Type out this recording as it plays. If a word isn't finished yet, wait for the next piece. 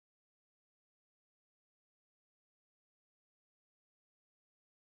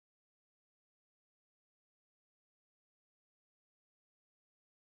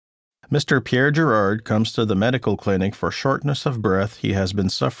Mr. Pierre Girard comes to the medical clinic for shortness of breath he has been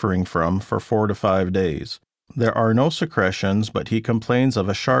suffering from for 4 to 5 days. There are no secretions, but he complains of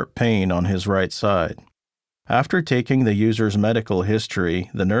a sharp pain on his right side. After taking the user's medical history,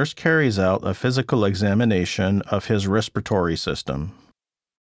 the nurse carries out a physical examination of his respiratory system.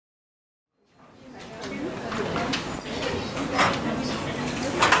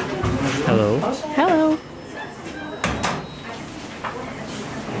 Hello. Hello.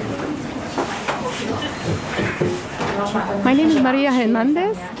 My name is Maria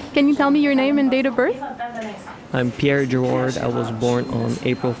Hernandez. Can you tell me your name and date of birth? I'm Pierre Girard. I was born on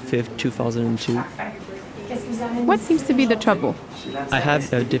April 5th, 2002. What seems to be the trouble? I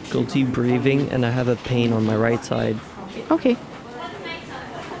have a difficulty breathing and I have a pain on my right side. Okay.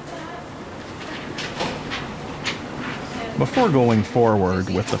 Before going forward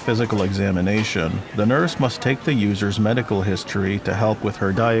with the physical examination, the nurse must take the user's medical history to help with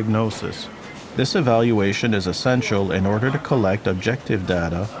her diagnosis. This evaluation is essential in order to collect objective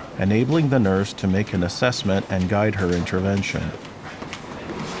data, enabling the nurse to make an assessment and guide her intervention.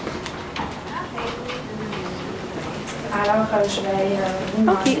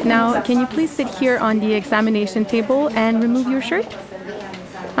 Okay, now can you please sit here on the examination table and remove your shirt?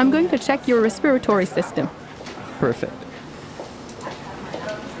 I'm going to check your respiratory system. Perfect.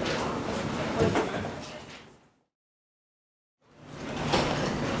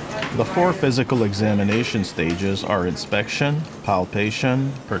 The 4 physical examination stages are inspection,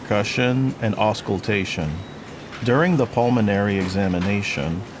 palpation, percussion, and auscultation. During the pulmonary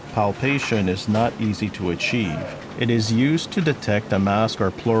examination, palpation is not easy to achieve. It is used to detect a mask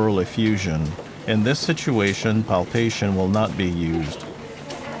or pleural effusion. In this situation, palpation will not be used.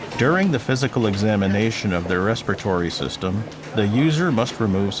 During the physical examination of their respiratory system, the user must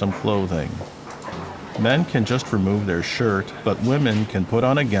remove some clothing. Men can just remove their shirt, but women can put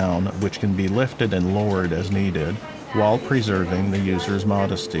on a gown which can be lifted and lowered as needed, while preserving the user's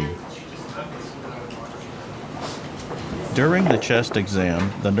modesty. During the chest exam,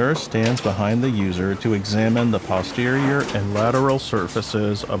 the nurse stands behind the user to examine the posterior and lateral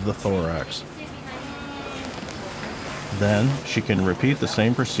surfaces of the thorax. Then, she can repeat the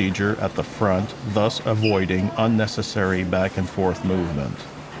same procedure at the front, thus avoiding unnecessary back and forth movement.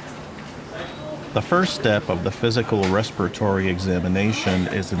 The first step of the physical respiratory examination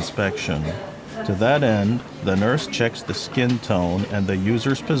is inspection. To that end, the nurse checks the skin tone and the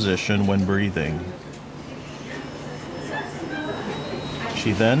user's position when breathing.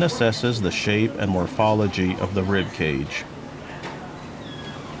 She then assesses the shape and morphology of the rib cage.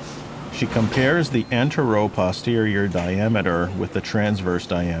 She compares the antero-posterior diameter with the transverse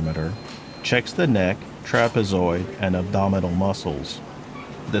diameter, checks the neck, trapezoid, and abdominal muscles.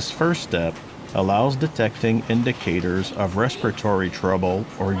 This first step allows detecting indicators of respiratory trouble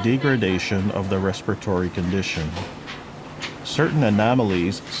or degradation of the respiratory condition. Certain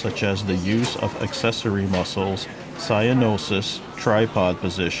anomalies, such as the use of accessory muscles, cyanosis, tripod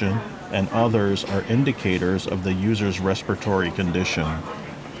position, and others are indicators of the user's respiratory condition.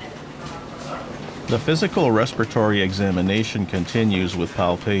 The physical respiratory examination continues with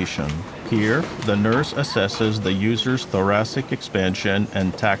palpation. Here, the nurse assesses the user's thoracic expansion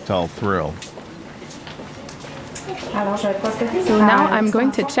and tactile thrill. So now I'm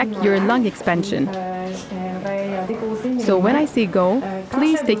going to check your lung expansion. So when I say go,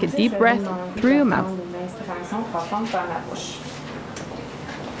 please take a deep breath through your mouth.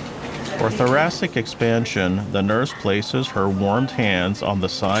 For thoracic expansion, the nurse places her warmed hands on the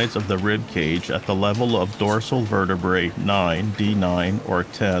sides of the rib cage at the level of dorsal vertebrae 9, D9, or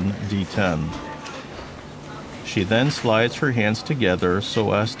 10, D10. She then slides her hands together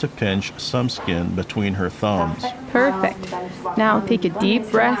so as to pinch some skin between her thumbs. Perfect. Now take a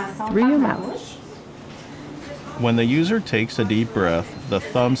deep breath through your mouth. When the user takes a deep breath, the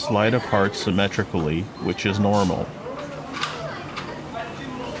thumbs slide apart symmetrically, which is normal.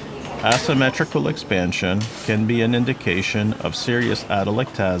 Asymmetrical expansion can be an indication of serious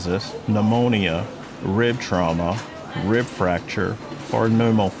atelectasis, pneumonia, rib trauma, rib fracture, or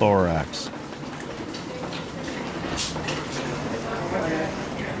pneumothorax.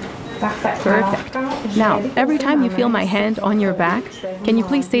 Perfect. Now, every time you feel my hand on your back, can you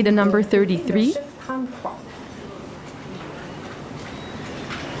please say the number 33?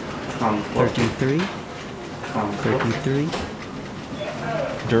 33. 33.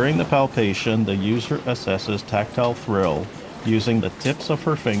 During the palpation, the user assesses tactile thrill using the tips of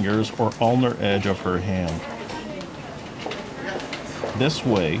her fingers or ulnar edge of her hand. This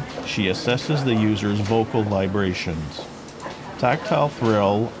way, she assesses the user's vocal vibrations. Tactile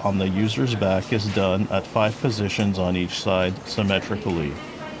thrill on the user's back is done at 5 positions on each side symmetrically.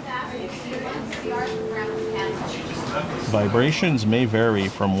 Vibrations may vary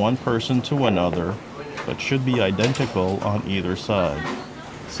from one person to another, but should be identical on either side.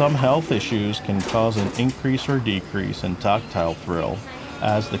 Some health issues can cause an increase or decrease in tactile thrill,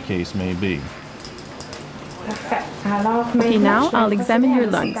 as the case may be. Okay, now I'll examine your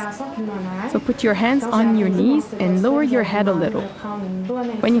lungs. So put your hands on your knees and lower your head a little.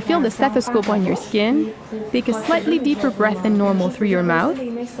 When you feel the stethoscope on your skin, take a slightly deeper breath than normal through your mouth.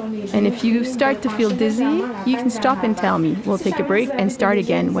 And if you start to feel dizzy, you can stop and tell me. We'll take a break and start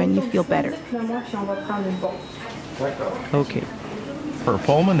again when you feel better. Okay. For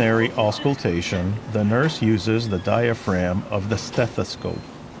pulmonary auscultation, the nurse uses the diaphragm of the stethoscope.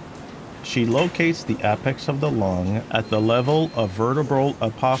 She locates the apex of the lung at the level of vertebral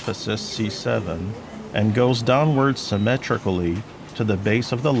apophysis C7 and goes downwards symmetrically to the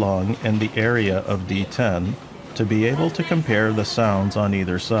base of the lung in the area of D10 to be able to compare the sounds on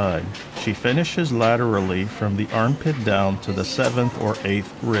either side. She finishes laterally from the armpit down to the 7th or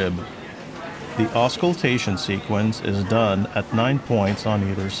 8th rib. The auscultation sequence is done at 9 points on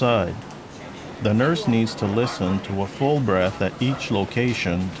either side. The nurse needs to listen to a full breath at each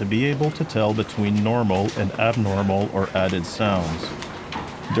location to be able to tell between normal and abnormal or added sounds.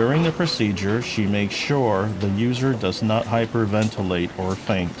 During the procedure, she makes sure the user does not hyperventilate or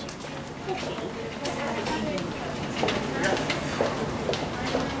faint.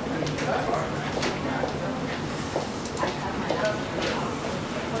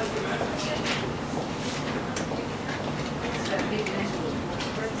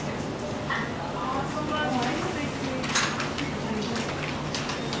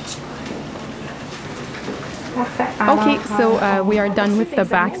 Okay, so we are done with the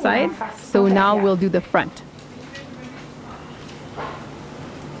back side. So now we'll do the front.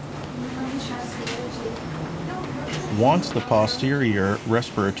 Once the posterior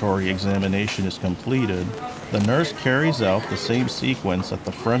respiratory examination is completed, the nurse carries out the same sequence at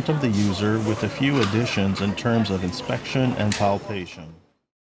the front of the user with a few additions in terms of inspection and palpation.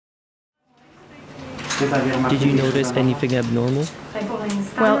 Did you notice anything abnormal?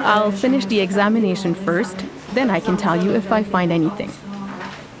 Well, I'll finish the examination first, then I can tell you if I find anything.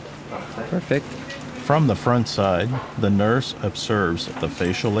 Perfect. From the front side, the nurse observes the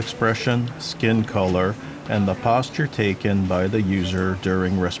facial expression, skin color, and the posture taken by the user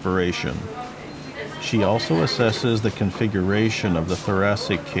during respiration. She also assesses the configuration of the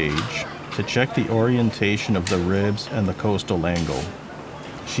thoracic cage to check the orientation of the ribs and the costal angle.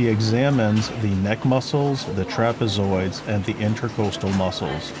 She examines the neck muscles, the trapezoids, and the intercostal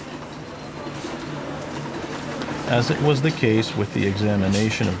muscles. As it was the case with the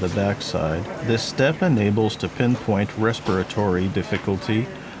examination of the backside, this step enables to pinpoint respiratory difficulty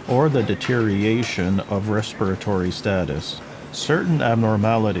or the deterioration of respiratory status. Certain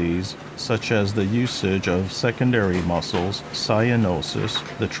abnormalities, such as the usage of secondary muscles, cyanosis,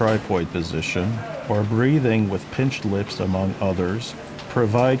 the tripod position, or breathing with pinched lips, among others,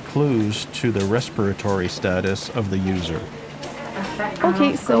 provide clues to the respiratory status of the user.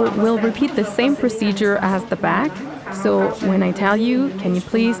 Okay, so we'll repeat the same procedure as the back. So when I tell you, can you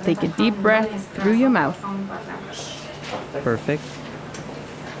please take a deep breath through your mouth? Perfect.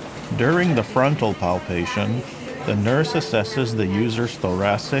 During the frontal palpation, the nurse assesses the user's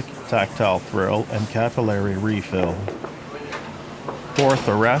thoracic, tactile thrill, and capillary refill. For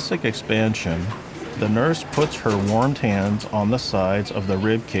thoracic expansion, the nurse puts her warmed hands on the sides of the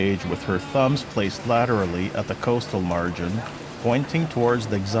rib cage with her thumbs placed laterally at the costal margin, pointing towards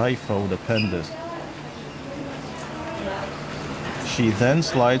the xiphodepentis. She then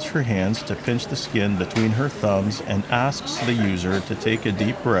slides her hands to pinch the skin between her thumbs and asks the user to take a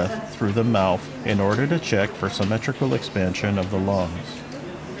deep breath through the mouth in order to check for symmetrical expansion of the lungs.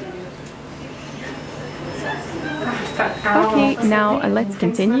 Okay, now let's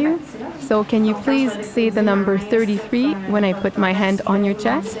continue. So can you please say the number 33 when I put my hand on your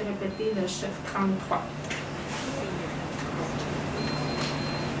chest?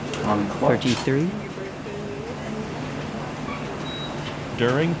 33.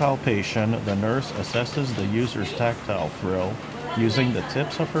 During palpation, the nurse assesses the user's tactile thrill using the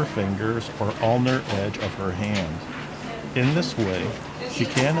tips of her fingers or ulnar edge of her hand. In this way, she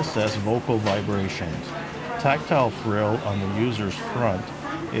can assess vocal vibrations. Tactile thrill on the user's front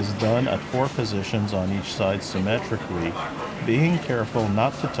is done at 4 positions on each side symmetrically, being careful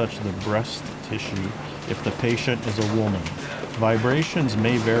not to touch the breast tissue if the patient is a woman. Vibrations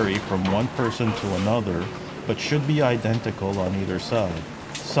may vary from one person to another, but should be identical on either side.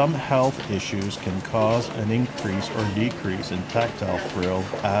 Some health issues can cause an increase or decrease in tactile thrill,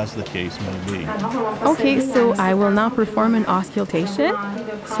 as the case may be. Okay, so I will now perform an auscultation.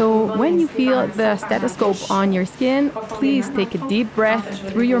 So when you feel the stethoscope on your skin, please take a deep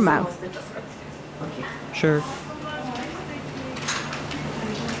breath through your mouth. Sure.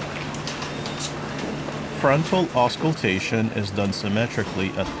 Frontal auscultation is done symmetrically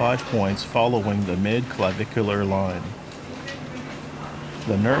at 5 points following the mid-clavicular line.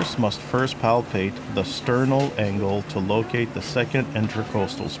 The nurse must first palpate the sternal angle to locate the second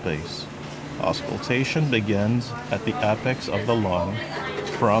intercostal space. Auscultation begins at the apex of the lung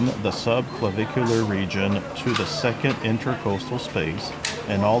from the subclavicular region to the second intercostal space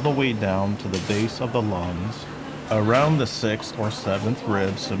and all the way down to the base of the lungs around the 6th or 7th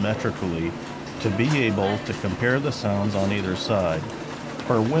rib symmetrically to be able to compare the sounds on either side.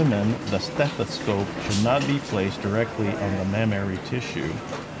 For women, the stethoscope should not be placed directly on the mammary tissue,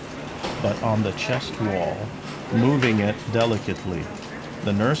 but on the chest wall, moving it delicately.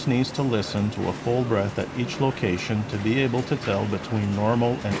 The nurse needs to listen to a full breath at each location to be able to tell between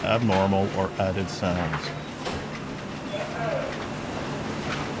normal and abnormal or added sounds.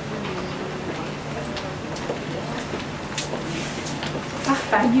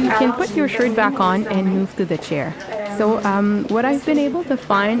 You can put your shirt back on and move to the chair. So what I've been able to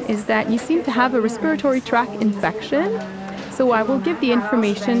find is that you seem to have a respiratory tract infection. So I will give the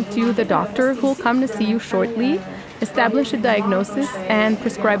information to the doctor who will come to see you shortly, establish a diagnosis, and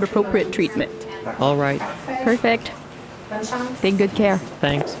prescribe appropriate treatment. All right. Perfect. Take good care.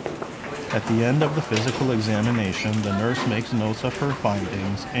 Thanks. At the end of the physical examination, the nurse makes notes of her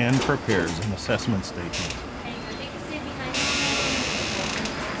findings and prepares an assessment statement.